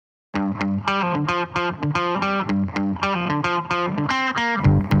Hello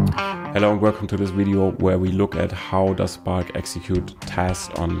and welcome to this video where we look at how does Spark execute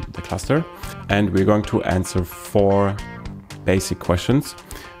tasks on the cluster, and we're going to answer 4 basic questions.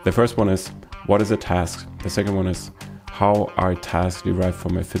 The first one is, what is a task? The second one is, how are tasks derived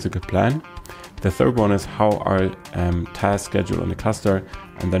from a physical plan? The third one is, how are tasks scheduled on the cluster?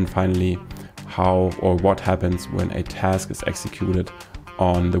 And then finally, how or what happens when a task is executed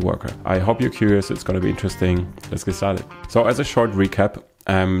on the worker. I hope you're curious, it's going to be interesting. Let's get started. So as a short recap,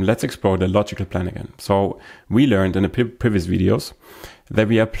 let's explore the logical plan again. So we learned in the previous videos that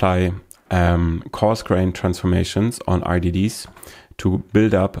we apply coarse-grained transformations on RDDs to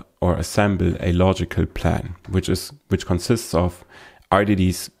build up or assemble a logical plan, which consists of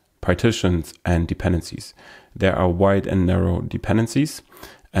RDDs, partitions, and dependencies. There are wide and narrow dependencies,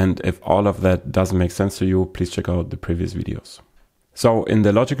 and if all of that doesn't make sense to you, please check out the previous videos. So in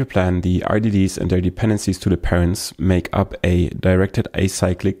the logical plan, the RDDs and their dependencies to the parents make up a directed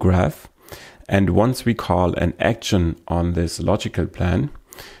acyclic graph. And once we call an action on this logical plan,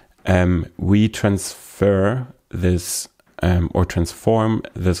 we transfer this or transform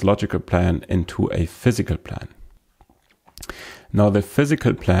this logical plan into a physical plan. Now the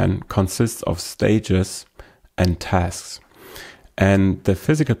physical plan consists of stages and tasks. And the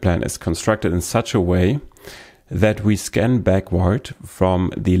physical plan is constructed in such a way that we scan backward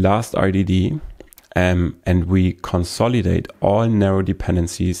from the last RDD and we consolidate all narrow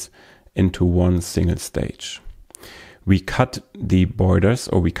dependencies into one single stage. We cut the borders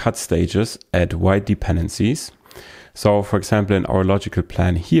or we cut stages at wide dependencies. So for example, in our logical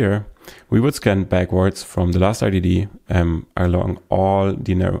plan here, we would scan backwards from the last RDD along all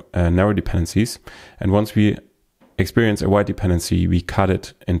the narrow dependencies. And once we experience a wide dependency, we cut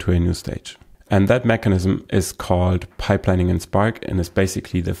it into a new stage. And that mechanism is called pipelining in Spark and is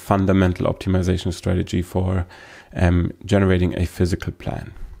basically the fundamental optimization strategy for generating a physical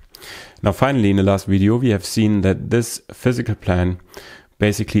plan. Now, finally, in the last video, we have seen that this physical plan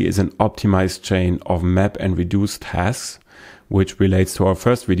basically is an optimized chain of map and reduce tasks, which relates to our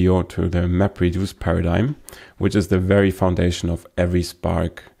first video, to the map reduce paradigm, which is the very foundation of every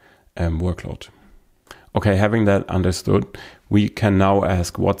Spark workload. Okay, having that understood, we can now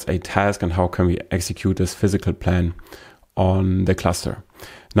ask what's a task and how can we execute this physical plan on the cluster.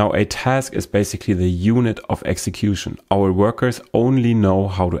 Now, a task is basically the unit of execution. Our workers only know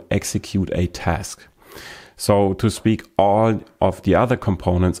how to execute a task. So to speak, all of the other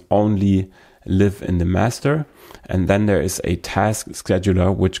components only live in the master. And then there is a task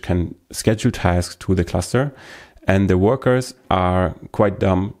scheduler which can schedule tasks to the cluster. And the workers are quite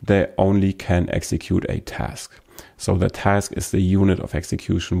dumb. They only can execute a task. So the task is the unit of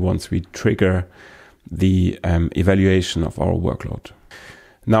execution once we trigger the evaluation of our workload.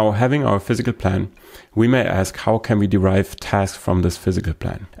 Now, having our physical plan, we may ask, how can we derive tasks from this physical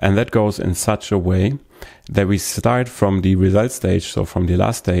plan? And that goes in such a way that we start from the result stage, so from the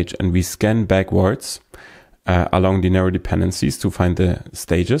last stage, and we scan backwards along the narrow dependencies to find the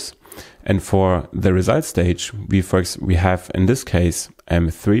stages. And for the result stage, we have, in this case,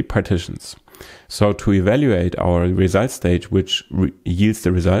 3 partitions. So to evaluate our result stage, which yields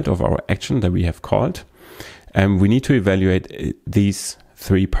the result of our action that we have called, we need to evaluate these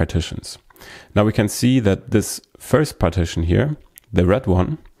 3 partitions. Now we can see that this first partition here, the red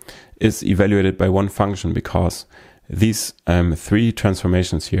one, is evaluated by one function because these 3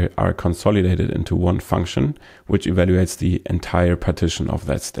 transformations here are consolidated into one function, which evaluates the entire partition of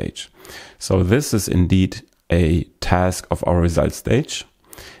that stage. So this is indeed a task of our result stage.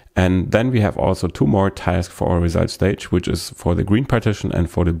 And then we have also 2 more tasks for our result stage, which is for the green partition and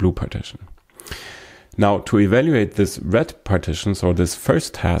for the blue partition. Now, to evaluate this red partition, so this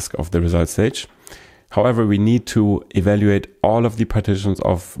first task of the result stage, however, we need to evaluate all of the partitions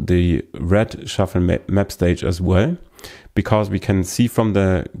of the red shuffle map stage as well, because we can see from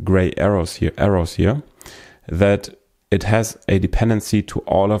the gray arrows here that it has a dependency to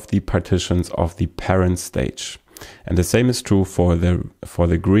all of the partitions of the parent stage. And the same is true for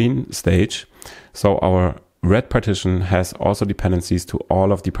the green stage. So our red partition has also dependencies to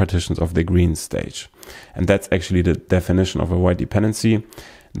all of the partitions of the green stage. And that's actually the definition of a wide dependency,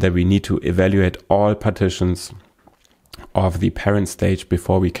 that we need to evaluate all partitions of the parent stage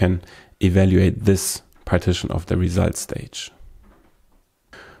before we can evaluate this partition of the result stage.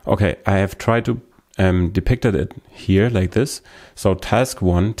 Okay, I have tried to depict it here like this. So task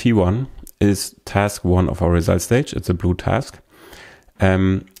 1, T1, is task 1 of our result stage. It's a blue task.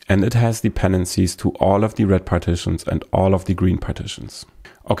 And it has dependencies to all of the red partitions and all of the green partitions.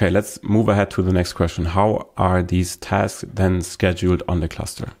 Okay, let's move ahead to the next question. How are these tasks then scheduled on the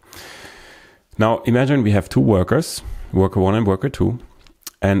cluster? Now imagine we have two workers, worker 1 and worker 2,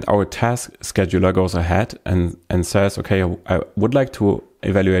 and our task scheduler goes ahead and says, okay, I would like to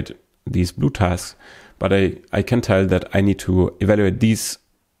evaluate these blue tasks, but I can tell that I need to evaluate these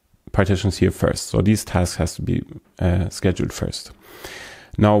partitions here first. So these tasks has to be scheduled first.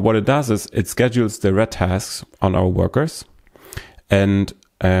 Now what it does is it schedules the red tasks on our workers, and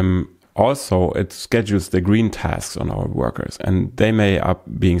also it schedules the green tasks on our workers, and they may up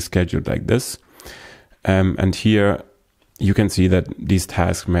being scheduled like this. And here you can see that these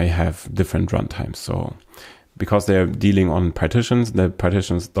tasks may have different runtimes. So because they're dealing on partitions, the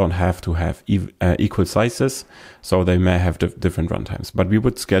partitions don't have to have equal sizes, so they may have different runtimes. But we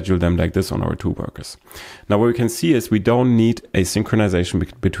would schedule them like this on our two workers. Now what we can see is we don't need a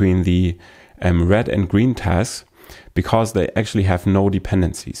synchronization between the red and green tasks, because they actually have no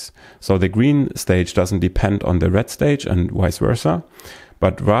dependencies. So the green stage doesn't depend on the red stage and vice versa,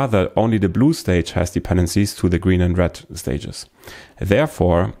 but rather only the blue stage has dependencies to the green and red stages.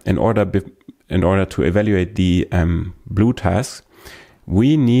 Therefore, in order to evaluate the blue tasks,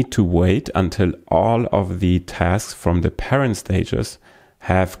 we need to wait until all of the tasks from the parent stages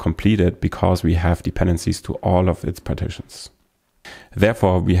have completed, because we have dependencies to all of its partitions.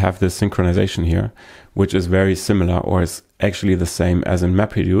 Therefore, we have this synchronization here, which is very similar, or is actually the same as in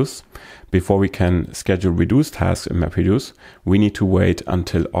MapReduce. Before we can schedule reduce tasks in MapReduce, we need to wait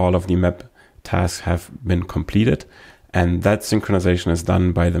until all of the map tasks have been completed, and that synchronization is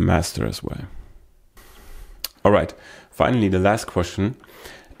done by the master as well. All right, finally, the last question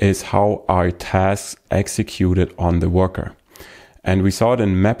is, how are tasks executed on the worker? And we saw it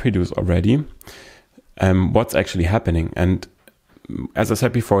in MapReduce already, what's actually happening. And as I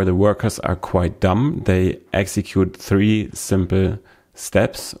said before, the workers are quite dumb. They execute 3 simple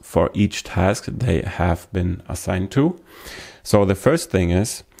steps for each task they have been assigned to. So the first thing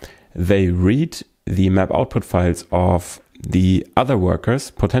is they read the map output files of the other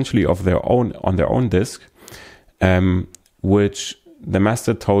workers, potentially of their own, on their own disk, which the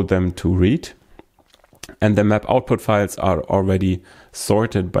master told them to read. And the map output files are already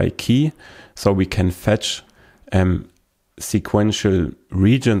sorted by key, so we can fetch sequential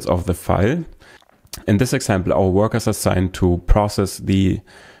regions of the file. In this example, our workers are assigned to process the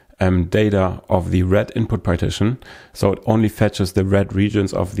data of the red input partition. So it only fetches the red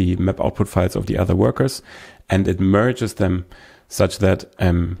regions of the map output files of the other workers, and it merges them such that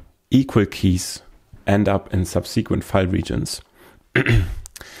equal keys end up in subsequent file regions.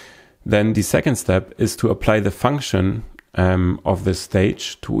 Then the second step is to apply the function of the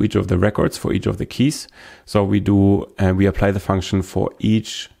stage to each of the records for each of the keys. So we apply the function for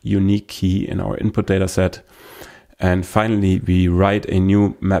each unique key in our input data set. And finally, we write a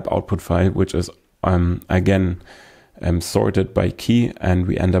new map output file, which is again sorted by key, and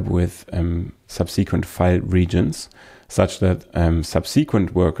we end up with subsequent file regions, such that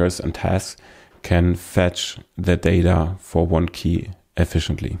subsequent workers and tasks can fetch the data for one key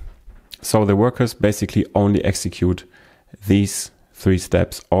efficiently. So the workers basically only execute these 3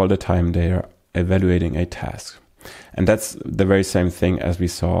 steps all the time they are evaluating a task. And that's the very same thing as we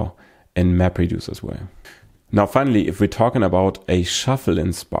saw in MapReduce as well. Now finally, if we're talking about a shuffle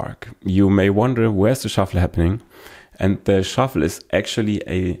in Spark, you may wonder, where's the shuffle happening? And the shuffle is actually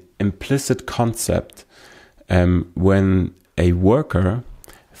an implicit concept when a worker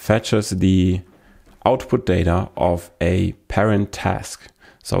fetches the output data of a parent task.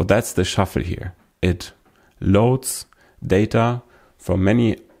 So that's the shuffle here. It loads data from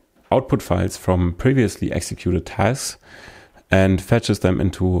many output files from previously executed tasks and fetches them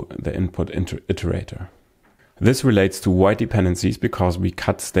into the input iterator. This relates to white dependencies because we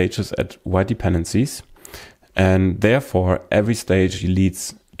cut stages at white dependencies, and therefore every stage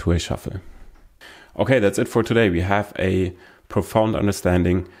leads to a shuffle. Okay, that's it for today. We have a profound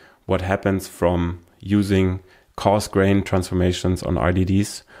understanding what happens from using coarse-grained transformations on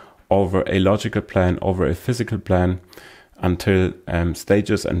RDDs over a logical plan, over a physical plan, until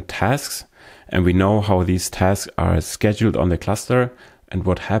stages and tasks. And we know how these tasks are scheduled on the cluster and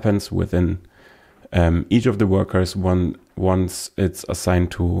what happens within each of the workers once it's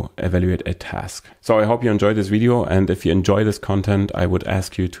assigned to evaluate a task. So I hope you enjoyed this video, and if you enjoy this content, I would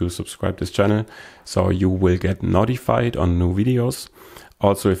ask you to subscribe to this channel so you will get notified on new videos.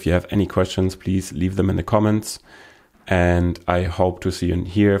 Also, if you have any questions, please leave them in the comments, and I hope to see you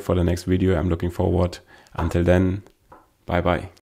here for the next video. I'm looking forward. Until then, bye bye.